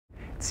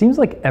It seems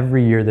like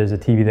every year there's a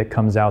TV that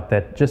comes out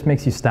that just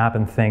makes you stop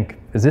and think,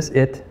 is this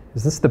it?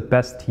 Is this the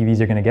best TVs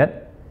you're going to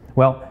get?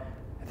 Well,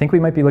 I think we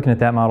might be looking at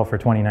that model for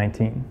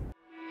 2019.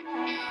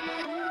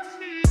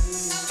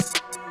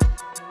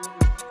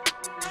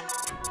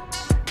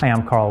 Hi,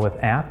 I'm Carl with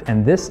Apt,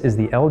 and this is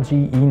the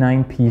LG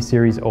E9P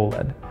series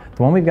OLED.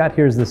 The one we've got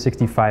here is the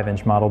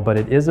 65-inch model, but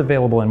it is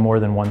available in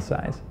more than one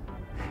size.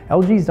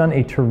 LG's done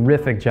a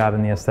terrific job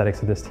in the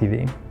aesthetics of this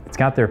TV. It's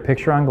got their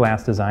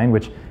picture-on-glass design,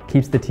 which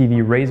keeps the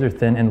TV razor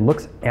thin and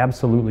looks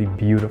absolutely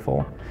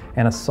beautiful.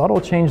 And a subtle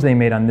change they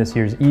made on this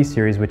year's E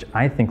series, which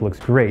I think looks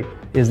great,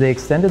 is they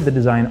extended the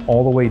design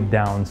all the way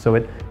down, so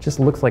it just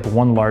looks like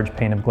one large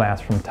pane of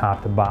glass from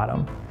top to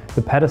bottom.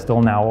 The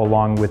pedestal now,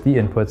 along with the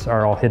inputs,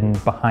 are all hidden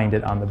behind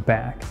it on the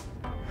back.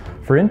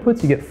 For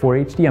inputs, you get 4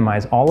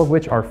 HDMIs, all of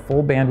which are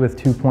full bandwidth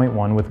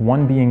 2.1, with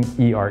one being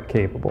eARC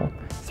capable,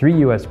 3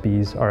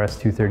 USBs,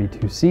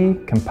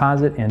 RS-232C,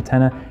 composite,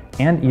 antenna,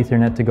 and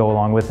Ethernet to go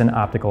along with an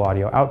optical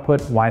audio output,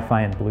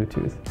 Wi-Fi, and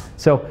Bluetooth.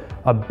 So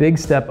a big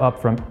step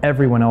up from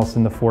everyone else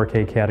in the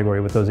 4K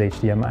category with those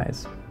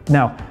HDMIs.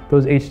 Now,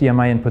 those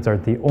HDMI inputs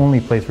aren't the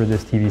only place where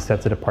this TV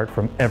sets it apart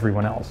from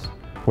everyone else.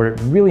 Where it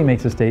really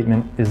makes a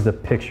statement is the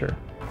picture.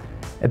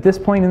 At this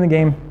point in the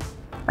game,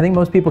 I think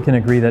most people can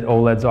agree that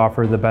OLEDs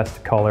offer the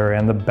best color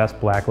and the best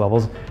black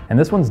levels, and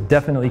this one's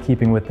definitely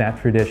keeping with that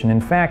tradition. In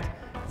fact,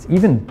 it's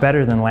even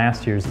better than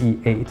last year's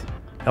E8.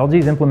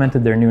 LG's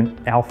implemented their new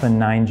Alpha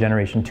 9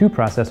 Generation 2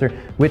 processor,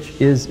 which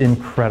is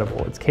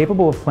incredible. It's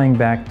capable of playing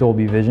back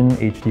Dolby Vision,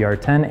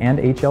 HDR10, and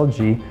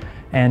HLG,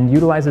 and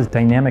utilizes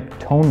Dynamic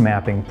Tone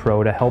Mapping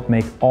Pro to help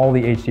make all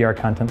the HDR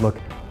content look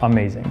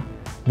amazing.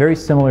 Very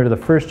similar to the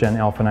first-gen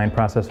Alpha 9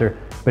 processor,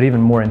 but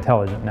even more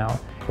intelligent now.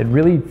 It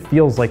really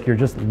feels like you're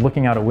just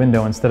looking out a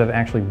window instead of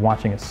actually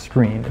watching a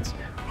screen. It's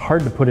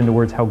hard to put into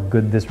words how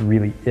good this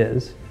really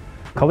is.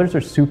 Colors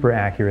are super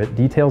accurate,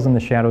 details in the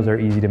shadows are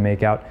easy to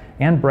make out,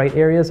 and bright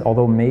areas,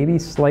 although maybe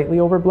slightly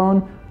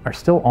overblown, are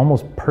still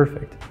almost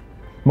perfect.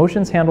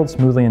 Motion's handled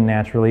smoothly and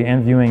naturally,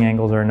 and viewing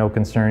angles are no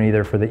concern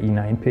either for the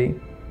E9P.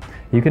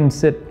 You can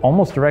sit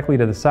almost directly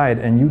to the side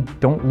and you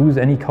don't lose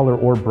any color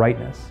or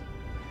brightness.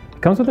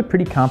 It comes with a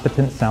pretty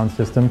competent sound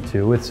system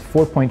too. It's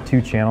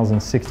 4.2 channels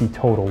and 60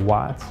 total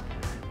watts.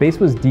 Bass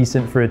was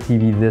decent for a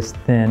TV this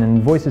thin,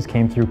 and voices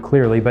came through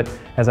clearly, but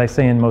as I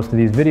say in most of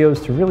these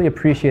videos, to really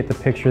appreciate the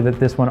picture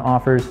that this one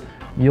offers,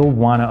 you'll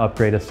want to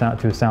upgrade to a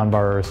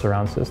soundbar or a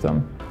surround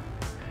system.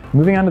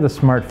 Moving on to the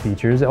smart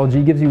features,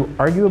 LG gives you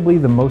arguably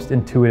the most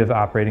intuitive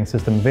operating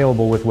system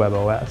available with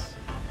WebOS.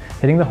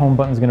 Hitting the home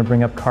button is going to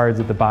bring up cards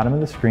at the bottom of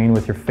the screen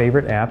with your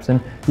favorite apps,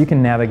 and you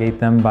can navigate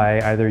them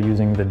by either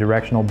using the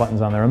directional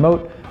buttons on the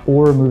remote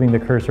or moving the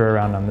cursor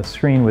around on the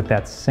screen with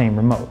that same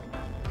remote.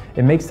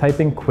 It makes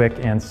typing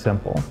quick and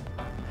simple.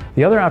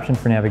 The other option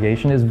for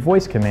navigation is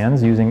voice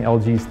commands using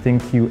LG's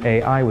ThinQ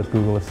AI with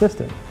Google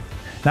Assistant.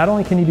 Not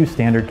only can you do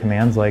standard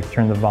commands like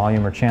turn the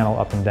volume or channel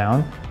up and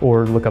down,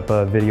 or look up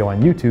a video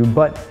on YouTube,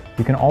 but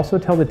you can also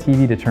tell the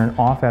TV to turn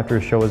off after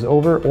a show is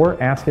over or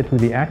ask it who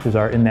the actors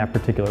are in that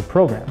particular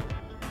program.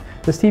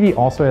 This TV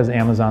also has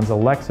Amazon's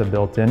Alexa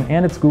built in,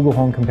 and it's Google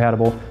Home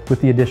compatible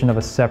with the addition of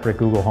a separate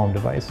Google Home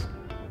device.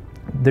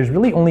 There's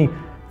really only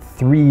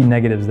 3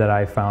 negatives that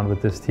I found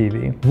with this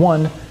TV.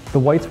 1, the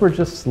whites were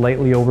just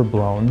slightly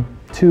overblown.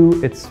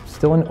 2, it's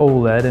still an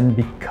OLED, and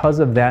because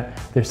of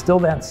that, there's still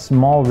that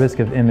small risk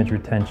of image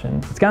retention.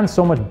 It's gotten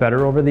so much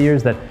better over the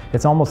years that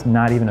it's almost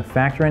not even a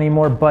factor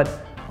anymore,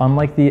 but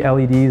unlike the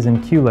LEDs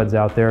and QLEDs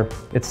out there,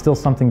 it's still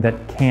something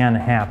that can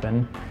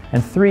happen.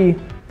 And 3,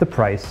 the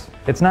price.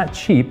 It's not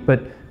cheap,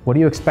 but what do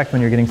you expect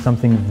when you're getting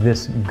something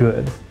this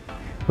good?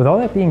 With all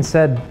that being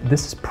said,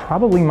 this is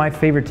probably my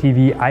favorite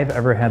TV I've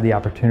ever had the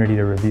opportunity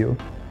to review.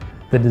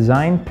 The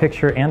design,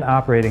 picture, and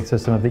operating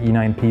system of the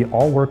E9P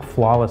all work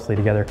flawlessly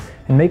together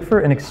and make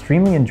for an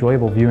extremely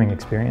enjoyable viewing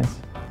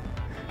experience.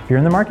 If you're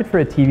in the market for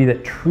a TV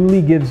that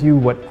truly gives you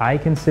what I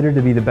consider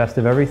to be the best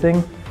of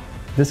everything,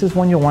 this is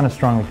one you'll want to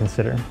strongly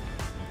consider.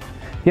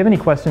 If you have any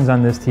questions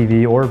on this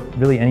TV, or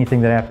really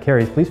anything that Apt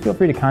carries, please feel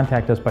free to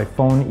contact us by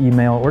phone,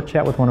 email, or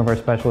chat with one of our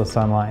specialists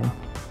online.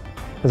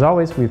 As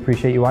always, we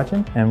appreciate you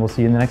watching, and we'll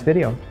see you in the next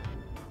video.